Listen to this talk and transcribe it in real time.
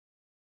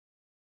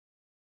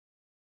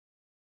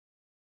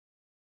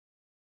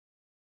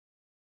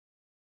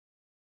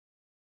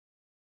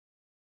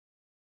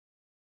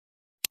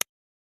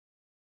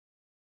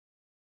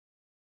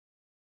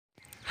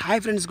Hi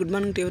friends, good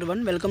morning to everyone.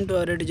 Welcome to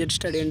our digit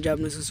study and job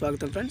news.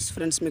 స్వాగతం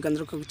friends మీకు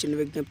అందరికీ ఒక చిన్న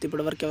విజ్ఞప్తి.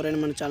 ఇప్పటివరకు ఎవరైనా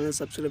మన ఛానల్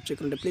సబ్స్క్రైబ్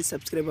చేయకుంటే please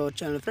subscribe our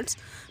channel friends.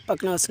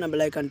 పక్కన వస్తున్న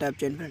బెల్ ఐకాన్ ట్యాప్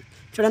చేయండి ఫ్రెండ్స్.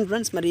 చూడండి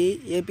ఫ్రెండ్స్, మరి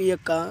ఏపీ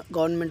యొక్క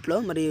గవర్నమెంట్లో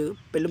మరి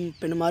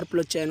పెను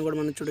మార్పులు వచ్చాయని కూడా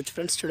మనం చూడొచ్చు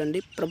ఫ్రెండ్స్.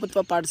 చూడండి, ప్రభుత్వ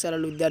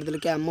పాఠశాలల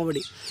విద్యార్థులకి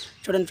అమ్మఒడి.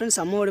 చూడండి ఫ్రెండ్స్,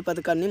 అమ్మఒడి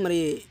పథకాన్ని మరి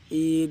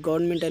ఈ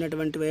గవర్నమెంట్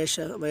అయినటువంటి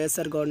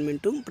వైఎస్ఆర్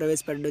గవర్నమెంట్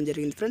ప్రవేశపెట్టడం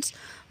జరిగింది ఫ్రెండ్స్.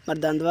 మరి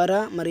దాని ద్వారా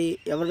మరి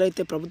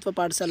ఎవరైతే ప్రభుత్వ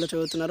పాఠశాలలో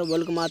చదువుతున్నారో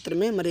వాళ్ళకి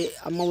మాత్రమే మరి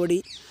అమ్మఒడి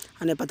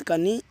అనే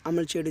పథకాన్ని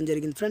అమలు చేయడం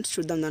జరిగింది ఫ్రెండ్స్.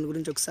 చూద్దాం దాని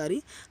గురించి ఒకసారి.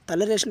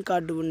 తెల్ల రేషన్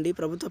కార్డు ఉండి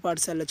ప్రభుత్వ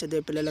పాఠశాలలో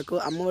చదివే పిల్లలకు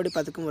అమ్మఒడి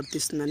పథకం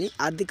వర్తిస్తుందని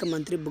ఆర్థిక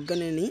మంత్రి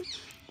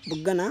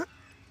బుగ్గన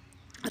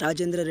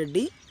రాజేంద్ర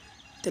రెడ్డి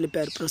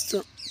తెలిపారు.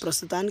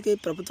 ప్రస్తుతానికి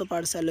ప్రభుత్వ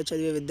పాఠశాలలో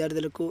చదివే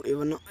విద్యార్థులకు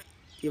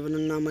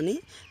ఇవ్వనున్నామని,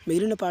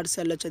 మిగిలిన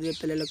పాఠశాలలో చదివే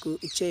పిల్లలకు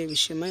ఇచ్చే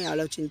విషయమై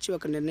ఆలోచించి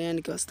ఒక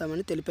నిర్ణయానికి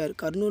వస్తామని తెలిపారు.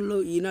 కర్నూలులో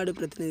ఈనాడు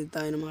ప్రతినిధితో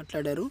ఆయన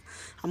మాట్లాడారు.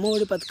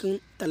 అమ్మఒడి పథకం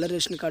తెల్ల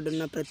రేషన్ కార్డు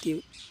ఉన్న ప్రతి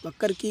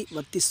ఒక్కరికి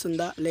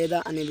వర్తిస్తుందా లేదా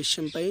అనే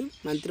విషయంపై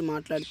మంత్రి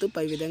మాట్లాడుతూ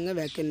పై విధంగా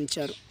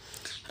వ్యాఖ్యానించారు.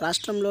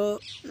 రాష్ట్రంలో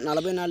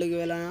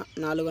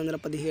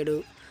 44,417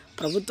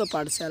 ప్రభుత్వ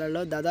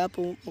పాఠశాలల్లో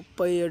దాదాపు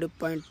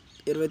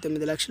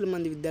 37.29 లక్షల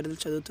మంది విద్యార్థులు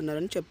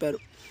చదువుతున్నారని చెప్పారు.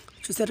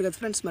 చూశారు కదా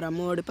ఫ్రెండ్స్, మరి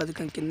అమ్మఒడి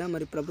పథకం కింద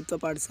మరి ప్రభుత్వ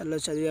పాఠశాలలో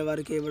చదివే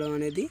వారికి ఇవ్వడం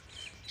అనేది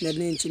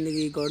నిర్ణయించింది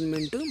ఈ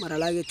గవర్నమెంట్. మరి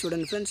అలాగే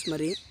చూడండి ఫ్రెండ్స్,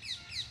 మరి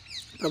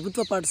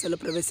ప్రభుత్వ పాఠశాల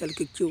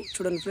ప్రవేశాలకి క్యూ.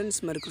 చూడండి ఫ్రెండ్స్,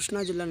 మరి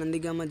కృష్ణా జిల్లా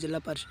నందిగామ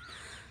జిల్లా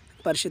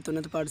పరిషత్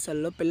ఉన్నత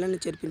పాఠశాలలో పిల్లల్ని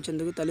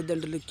చేర్పించేందుకు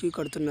తల్లిదండ్రులు క్యూ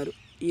కడుతున్నారు.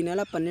 ఈ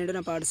నెల 12న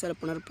పాఠశాల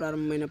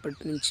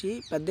పునఃప్రారంభమైనప్పటి నుంచి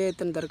పెద్ద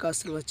ఎత్తున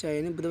దరఖాస్తులు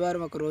వచ్చాయని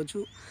బుధవారం ఒకరోజు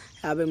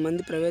 50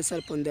 మంది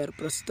ప్రవేశాలు పొందారు.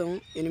 ప్రస్తుతం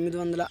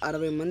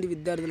 860 మంది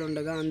విద్యార్థులు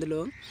ఉండగా అందులో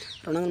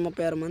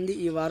 236 మంది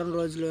ఈ వారం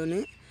రోజుల్లోనే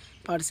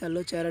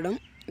పాఠశాలలో చేరడం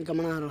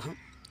గమనార్హం.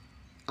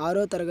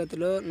 6వ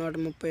తరగతిలో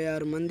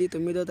 136 మంది,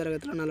 9వ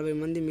తరగతిలో 40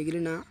 మంది,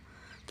 మిగిలిన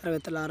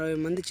తరగతిలో 60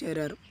 మంది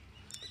చేరారు.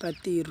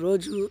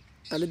 ప్రతిరోజు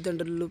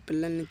తల్లిదండ్రులు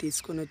పిల్లల్ని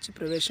తీసుకొని వచ్చి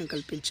ప్రవేశం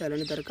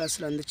కల్పించాలని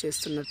దరఖాస్తులు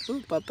అందజేస్తున్నట్లు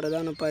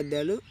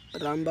ప్రధానోపాధ్యాయులు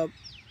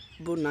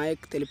రాంబాబు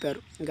నాయక్ తెలిపారు.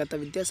 గత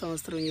విద్యా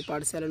సంవత్సరం ఈ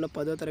పాఠశాలలో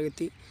 10వ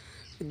తరగతి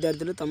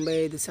విద్యార్థులు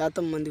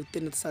 95% మంది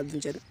ఉత్తీర్ణత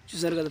సాధించారు.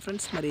 చూసారు కదా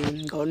ఫ్రెండ్స్, మరి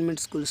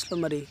గవర్నమెంట్ స్కూల్స్లో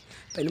మరి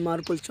పెను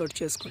మార్పులు చోటు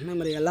చేసుకుంటున్నాయి.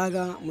 మరి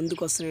ఎలాగా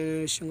ముందుకు వస్తున్నాయనే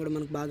విషయం కూడా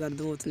మనకు బాగా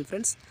అర్థమవుతుంది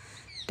ఫ్రెండ్స్.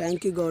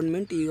 Thank you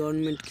government. ఈ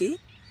గవర్నమెంట్కి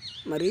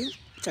మరి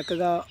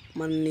చక్కగా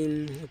మన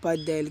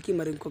ఉపాధ్యాయులకి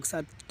మరి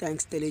ఇంకొకసారి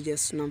థ్యాంక్స్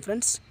తెలియజేస్తున్నాం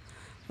ఫ్రెండ్స్.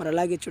 మరి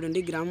అలాగే చూడండి,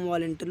 గ్రామ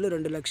వాలంటీర్లు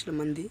 2 లక్షల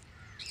మంది.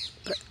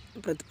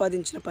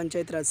 ప్రతిపాదించిన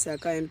పంచాయతీరాజ్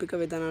శాఖ ఎంపిక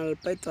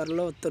విధానాలపై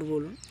త్వరలో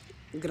ఉత్తర్వులు.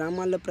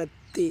 గ్రామాల్లో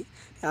ప్రతి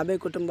 50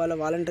 కుటుంబాల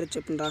వాలంటీర్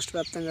చొప్పున రాష్ట్ర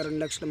వ్యాప్తంగా 2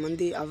 లక్షల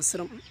మంది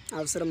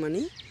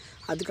అవసరమని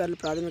అధికారులు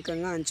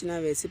ప్రాథమికంగా అంచనా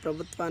వేసి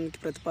ప్రభుత్వానికి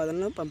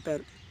ప్రతిపాదనలు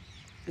పంపారు.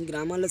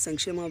 గ్రామాల్లో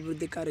సంక్షేమ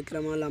అభివృద్ధి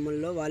కార్యక్రమాల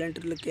అమలులో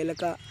వాలంటీర్లు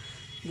కీలక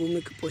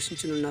భూమికి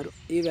పోషించనున్నారు.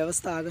 ఈ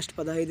వ్యవస్థ ఆగస్టు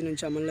 15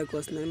 నుంచి అమల్లోకి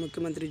వస్తుందని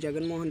ముఖ్యమంత్రి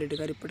జగన్మోహన్ రెడ్డి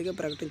గారు ఇప్పటికే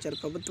ప్రకటించారు.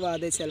 ప్రభుత్వ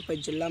ఆదేశాలపై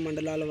జిల్లా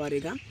మండలాల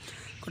వారీగా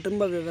కుటుంబ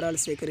వివరాలు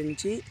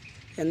సేకరించి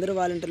ఎందరు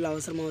వాలంటీర్లు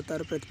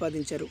అవసరమవుతారో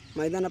ప్రతిపాదించారు.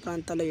 మైదాన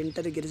ప్రాంతాల్లో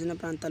ఇంటర్, గిరిజన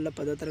ప్రాంతాల్లో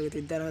 10వ తరగతి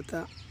విద్యార్హత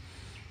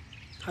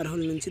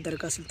అర్హుల నుంచి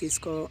దరఖాస్తులు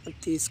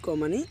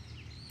తీసుకోమని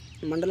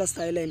మండల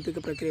స్థాయిలో ఎంపిక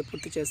ప్రక్రియ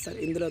పూర్తి చేస్తారు.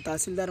 ఇందులో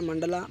తహసీల్దార్,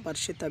 మండల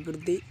పరిషత్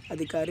అభివృద్ధి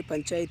అధికారి,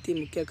 పంచాయతీ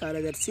ముఖ్య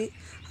కార్యదర్శి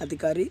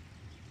అధికారి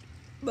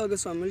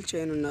భాగస్వాములు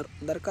చేయనున్నారు.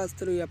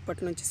 దరఖాస్తులు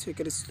ఎప్పటి నుంచి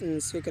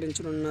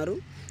స్వీకరించనున్నారు,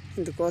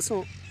 ఇందుకోసం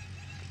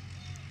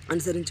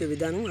అనుసరించే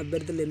విధానం,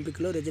 అభ్యర్థుల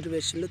ఎంపికలో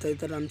రిజర్వేషన్లు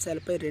తదితర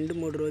అంశాలపై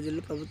 2-3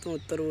 రోజుల్లో ప్రభుత్వం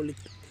ఉత్తర్వులు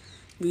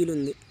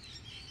వీలుంది.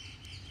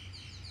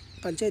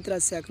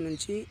 పంచాయతీరాజ్ శాఖ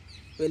నుంచి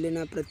వెళ్ళిన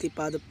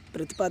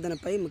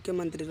ప్రతిపాదనపై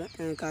ముఖ్యమంత్రి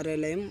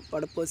కార్యాలయం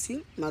వడపోసి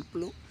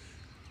మార్పులు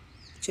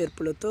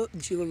చేర్పులతో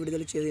జీవో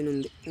విడుదల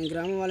చేయనుంది.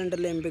 గ్రామ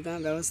వాలంటీర్ల ఎంపిక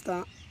వ్యవస్థ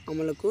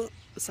అమలుకు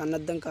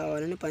సన్నద్ధం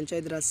కావాలని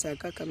పంచాయతీరాజ్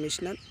శాఖ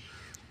కమిషనర్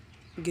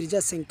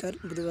గిరిజాశంకర్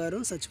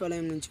బుధవారం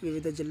సచివాలయం నుంచి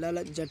వివిధ జిల్లాల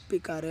జడ్పీ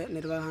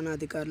కార్యనిర్వహణ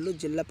అధికారులు,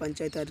 జిల్లా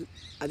పంచాయతీ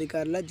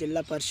అధికారుల,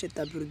 జిల్లా పరిషత్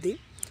అభివృద్ధి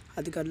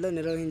అధికారులు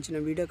నిర్వహించిన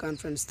వీడియో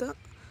కాన్ఫరెన్స్తో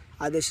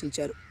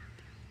ఆదేశించారు.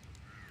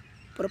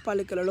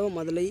 పురపాలికలలో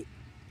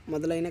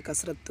మొదలైన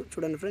కసరత్తు.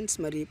 చూడండి ఫ్రెండ్స్,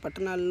 మరి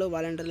పట్టణాల్లో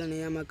వాలంటీర్ల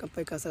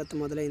నియామకంపై కసరత్తు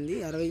మొదలైంది.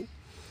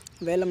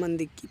 60,000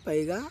 మందికి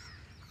పైగా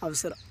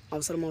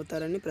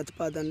అవసరమవుతారని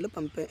ప్రతిపాదనలు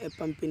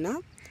పంపిన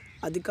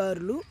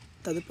అధికారులు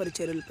తదుపరి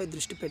చర్యలపై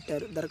దృష్టి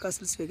పెట్టారు.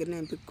 దరఖాస్తుల స్వీకరణ,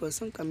 ఎంపిక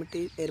కోసం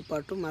కమిటీ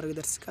ఏర్పాటు,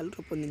 మార్గదర్శకాలు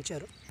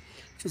రూపొందించారు.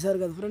 చూశారు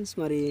కదా ఫ్రెండ్స్,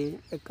 మరి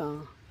యొక్క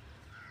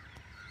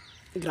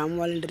గ్రామ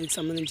వాలంటీర్కి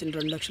సంబంధించిన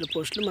 2 లక్షల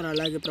పోస్టులు. మరి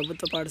అలాగే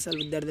ప్రభుత్వ పాఠశాల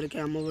విద్యార్థులకి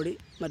అమ్మఒడి,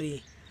 మరి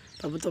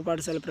ప్రభుత్వ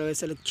పాఠశాల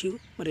ప్రవేశాల క్యూ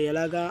మరి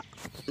ఎలాగా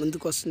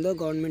ముందుకు వస్తుందో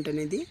గవర్నమెంట్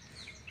అనేది.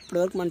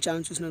 ఇప్పటివరకు మన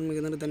ఛానల్ చూసినందుకు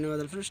మీకు అందరికీ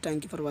ధన్యవాదాలు friends.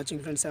 Thank you for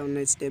watching friends. Have a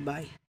nice day.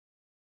 Bye.